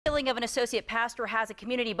killing of an associate pastor has a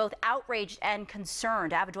community both outraged and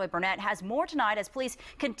concerned. Ava-joye Burnett has more tonight as police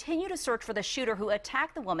continue to search for the shooter who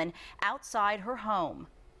attacked the woman outside her home.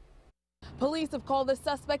 Police have called the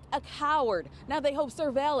suspect a coward. Now they hope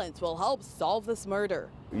surveillance will help solve this murder.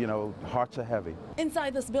 You know, hearts are heavy.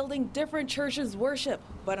 Inside this building, different churches worship.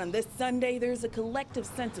 But on this Sunday, there's a collective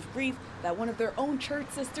sense of grief that one of their own church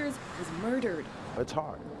sisters was murdered. It's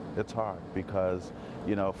hard. It's hard because,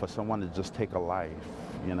 you know, for someone to just take a life,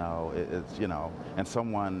 you know, it's, you know, and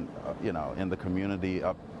someone, you know, in the community,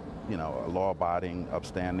 you know, a law-abiding,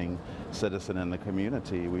 upstanding citizen in the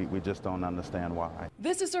community, we just don't understand why.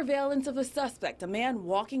 This is surveillance of a suspect, a man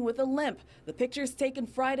walking with a limp. The picture's taken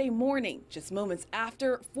Friday morning, just moments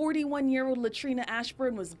after 41-year-old Latrina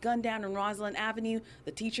Ashburn was gunned down on Roslyn Avenue.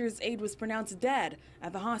 The teacher's aide was pronounced dead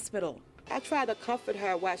at the hospital. I tried to comfort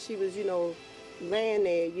her while she was, you know, laying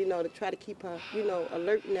there, you know, to try to keep her, you know,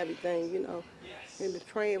 alert and everything, you know, and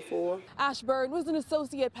praying for her. Ashburn was an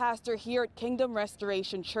associate pastor here at Kingdom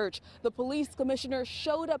Restoration Church. The police commissioner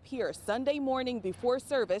showed up here Sunday morning before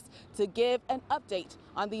service to give an update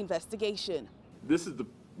on the investigation. This is the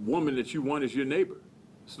woman that you want as your neighbor.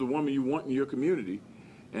 This is the woman you want in your community.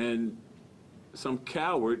 And some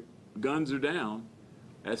coward guns her down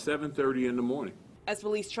at 7:30 in the morning. As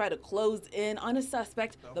police try to close in on a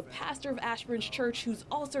suspect, the pastor of Ashburn's church, who's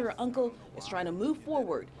also her uncle, is trying to move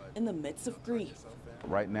forward in the midst of grief.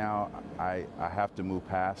 Right now, I have to move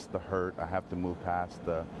past the hurt. I have to move past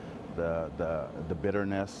the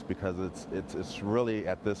bitterness, because it's really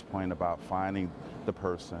at this point about finding the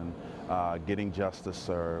person, getting justice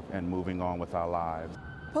served, and moving on with our lives.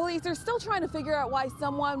 Police are still trying to figure out why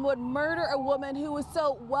someone would murder a woman who was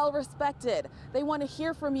so well respected. They want to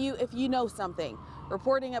hear from you if you know something.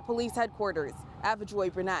 Reporting at police headquarters, Ava-joye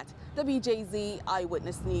Burnett, WJZ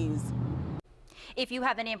Eyewitness News. If you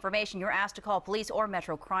have any information, you're asked to call police or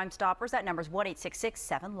Metro Crime Stoppers. That number is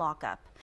 1-866-7-LOCK-UP.